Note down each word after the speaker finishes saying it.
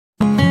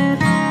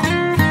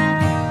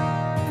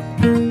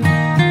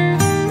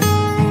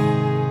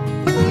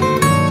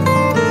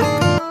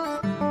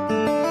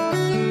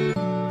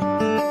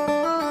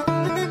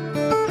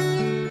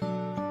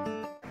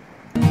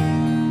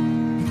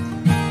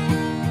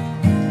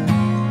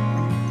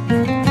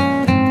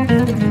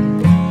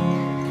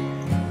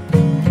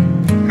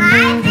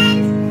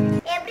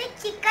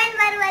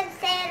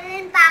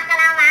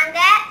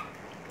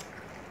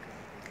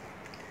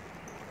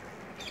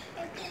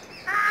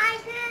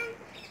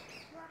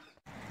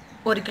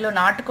1 kilo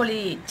நாட்டுக்கோழி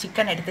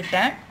chicken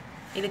எடுத்துக்கிட்டேன்.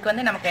 இதுக்கு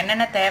வந்து நமக்கு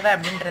என்னென்ன தேவை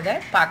அப்படின்றத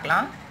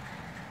பார்க்கலாம்.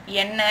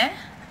 எண்ணெய்,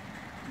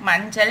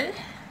 மஞ்சள்,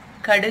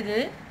 கடுகு,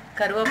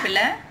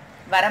 கருவேப்பிலை,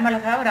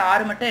 வரமிளகா ஒரு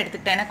 6 மட்டும்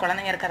எடுத்துக்கிட்டேன், ஏன்னா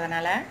குழந்தைங்க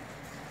இருக்கிறதுனால.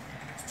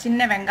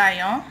 சின்ன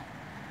வெங்காயம்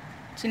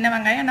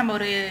நம்ம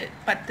ஒரு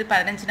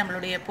 10-15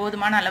 நம்மளுடைய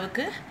போதுமான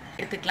அளவுக்கு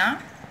எடுத்துக்கலாம்.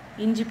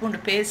 இஞ்சி பூண்டு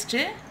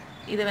பேஸ்ட்டு,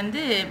 இது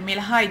வந்து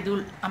மிளகாய்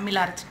தூள்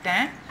அம்மியில்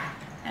அரைச்சிக்கிட்டேன்.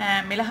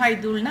 மிளகாய்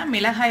தூள்னா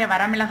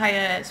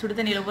வரமிளகாயை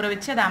சுடுதண்ணியில் ஊற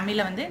வச்சு அதை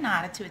அம்மியில் வந்து நான்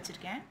அரைச்சி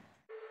வச்சுருக்கேன்.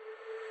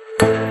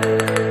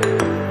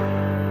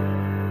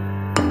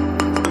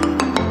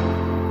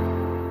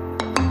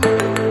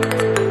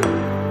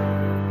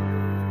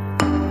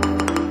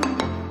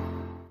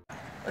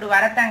 ஒரு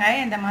வரத்தங்காயை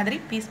இந்த மாதிரி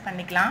பீஸ்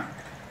பண்ணிக்கலாம்.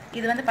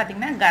 இது வந்து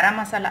பார்த்திங்கன்னா கரம்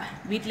மசாலா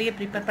வீட்லேயே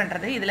ப்ரிப்பேர்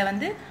பண்ணுறது. இதில்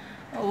வந்து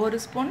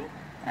 1 ஸ்பூன்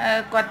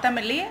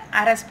கொத்தமல்லி,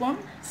 1/2 ஸ்பூன்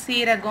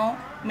சீரகம்,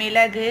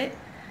 மிளகு,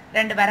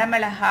 2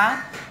 வரமிளகா,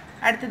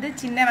 அடுத்தது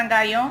சின்ன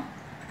வெங்காயம்,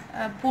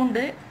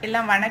 பூண்டு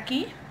எல்லாம் வணக்கி,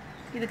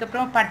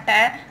 இதுக்கப்புறம் பட்டை,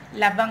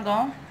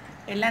 லவங்கம்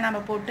எல்லாம் நம்ம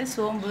போட்டு,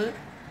 சோம்பு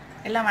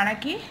எல்லாம்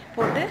வணக்கி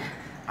போட்டு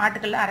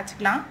ஆட்டுக்கல்ல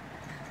அரைச்சிக்கலாம்.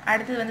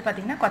 அடுத்தது வந்து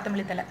பார்த்திங்கன்னா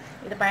கொத்தமல்லி தழை.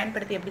 இதை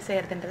பயன்படுத்தி எப்படி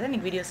செய்கிறதுன்றதை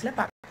நீங்கள் வீடியோஸில்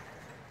பார்க்கலாம்.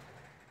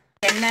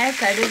 எண்ணெய்,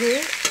 கடுகு,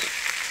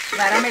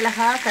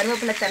 வரமிளகா,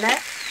 கருவேப்பிலை தழை,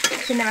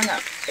 சின்ன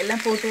வெங்காயம்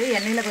எல்லாம் போட்டு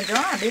எண்ணெயில்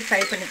கொஞ்சம் அப்படியே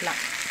ஃப்ரை பண்ணிக்கலாம்.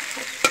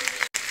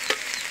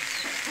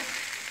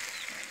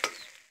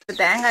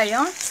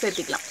 தேங்காயும்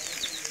சேர்த்திக்கலாம்.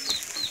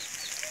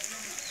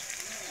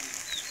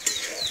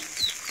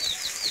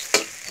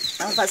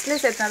 நம்ம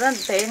ஃபஸ்ட்லேயே சேர்த்தா தான்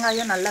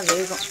தேங்காயும் நல்லா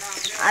வேகும்.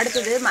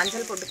 அடுத்தது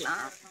மஞ்சள்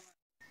போட்டுக்கலாம்.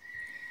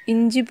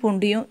 இஞ்சி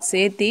பூண்டியும்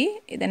சேர்த்தி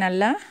இதை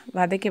நல்லா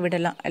வதக்கி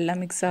விடலாம்.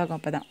 எல்லாம் மிக்ஸ் ஆகும்.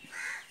 அப்போ தான்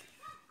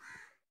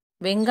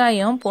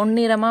வெங்காயம்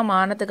பொன்னிறமாக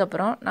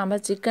மானதுக்கப்புறம் நம்ம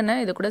சிக்கனை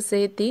இது கூட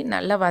சேர்த்தி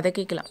நல்லா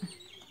வதக்கிக்கலாம்.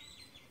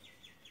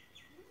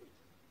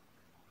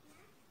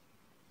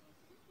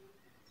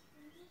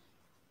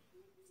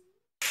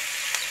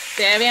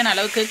 தேவையான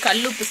அளவுக்கு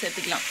கல்லுப்பு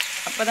சேர்த்துக்கலாம்.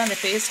 அப்போ தான் அந்த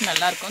டேஸ்ட்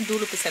நல்லாயிருக்கும்.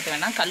 தூளுப்பு சேர்த்த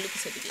வேணாம், கல்லுப்பு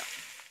சேர்த்துக்கலாம்.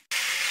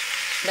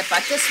 இந்த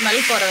பச்சை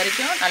ஸ்மெல் போகிற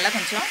வரைக்கும் நல்லா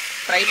கொஞ்சம்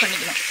ஃப்ரை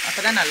பண்ணிக்கணும். அப்போ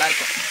தான்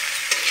நல்லாயிருக்கும்.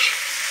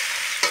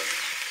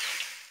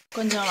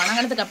 கொஞ்சம்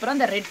வணங்கினதுக்கப்புறம்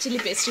இந்த ரெட் சில்லி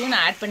பேஸ்ட்டையும்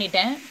நான் ஆட்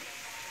பண்ணிட்டேன்.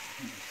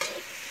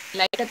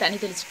 லைட்டாக தண்ணி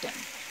தெளிச்சுட்டேன்.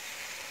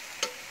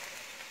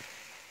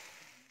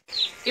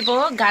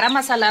 இப்போது கரம்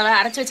மசாலாவை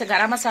அரைச்சி வச்ச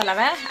கரம்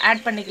மசாலாவை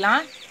ஆட்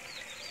பண்ணிக்கலாம்.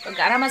 இப்போ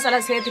கரம் மசாலா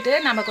சேர்த்துட்டு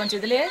நம்ம கொஞ்சம்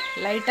இதுலேயே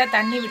லைட்டாக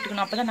தண்ணி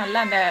விட்டுக்கணும். அப்போ தான் நல்லா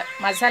அந்த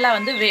மசாலா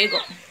வந்து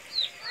வேகும்.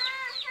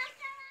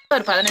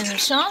 ஒரு 15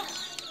 நிமிஷம்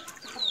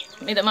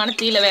மிதமான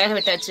தீயில வேக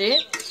விட்டாச்சு.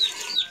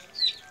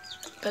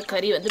 இப்போ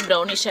கறி வந்து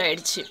ப்ரௌனிஷ்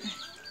ஆகிடுச்சு.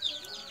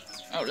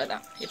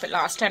 அவ்வளோதான். இப்போ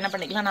லாஸ்ட்டாக என்ன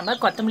பண்ணிக்கலாம், நம்ம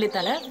கொத்தமல்லி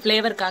தழை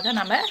ஃப்ளேவருக்காக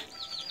நம்ம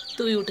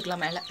தூவி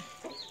விட்டுக்கலாம் மேலே.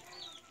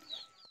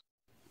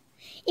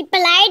 இப்போ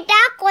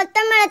லைட்டாக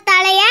கொத்தமல்லி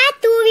தழையை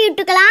தூவி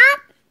விட்டுக்கலாம்.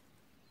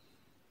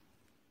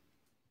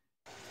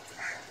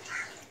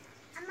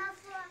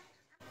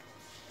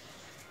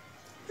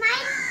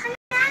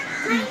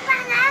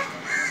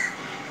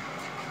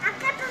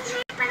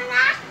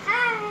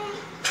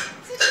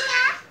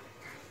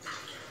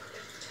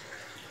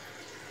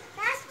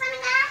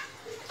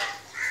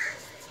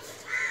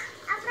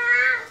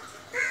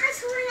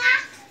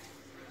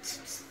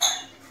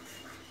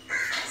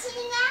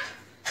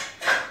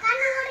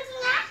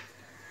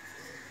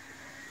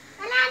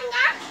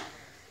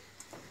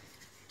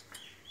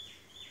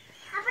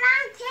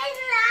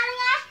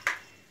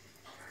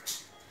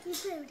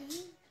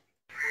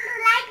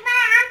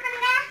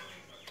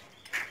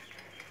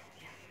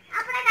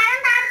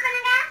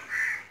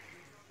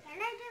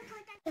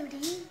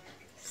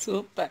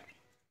 சூப்பர்.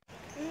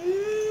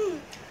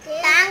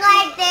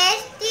 தேங்காய்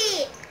டேஸ்டி,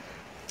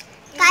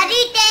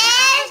 கறி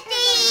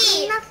டேஸ்டி.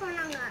 என்ன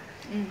சொன்னாங்க?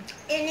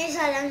 என்ன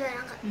சொன்னாங்க?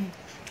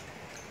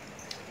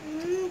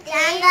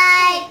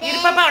 தேங்காய்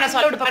இருப்பாப்பா அவனை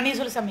சொல்ல விடு. பண்ணி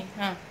சொல்லு சாமி.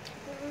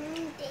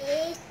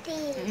 டேஸ்டி.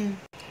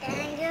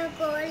 தேங்காய்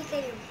கோழி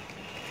கறி.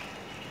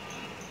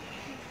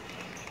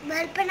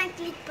 பெல் பட்டனை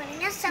கிளிக்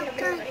பண்ணுங்க,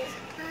 சப்ஸ்கிரைப்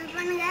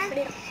பண்ணுங்க.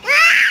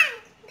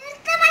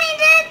 நிறுத்த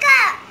பண்ணிட்டு இருக்க.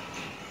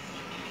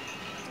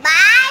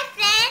 Bye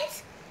friends,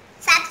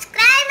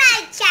 subscribe my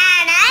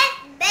channel,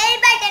 bell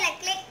button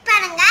click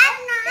பண்ணுங்க,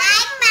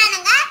 like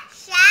பண்ணுங்க,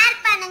 share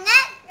பண்ணுங்க,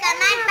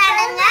 comment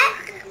பண்ணுங்க.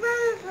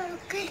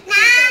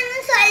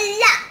 நானும்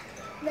சொல்ல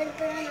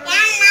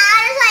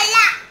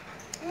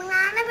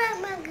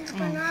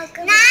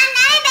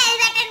நானே bell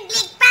button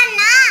click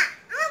பண்ணா.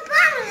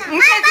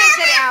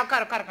 சரி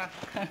உட்கார்.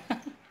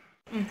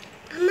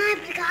 அம்மா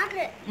இப்படி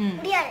காட்டு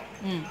முடியாது.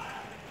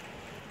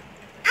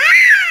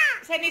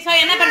 சரி நீ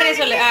என்ன பண்றே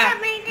சொல்லு.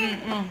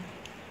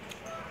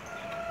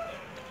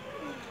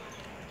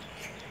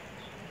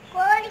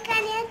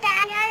 கோழிக்கறியை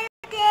தேங்காய்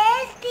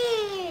டேஸ்டி.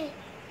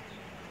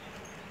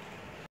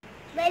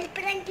 பெல்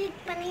பட்டன்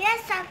கிளிக் பண்ணுங்க,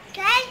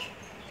 சப்ஸ்கிரைப்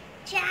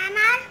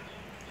சேனல்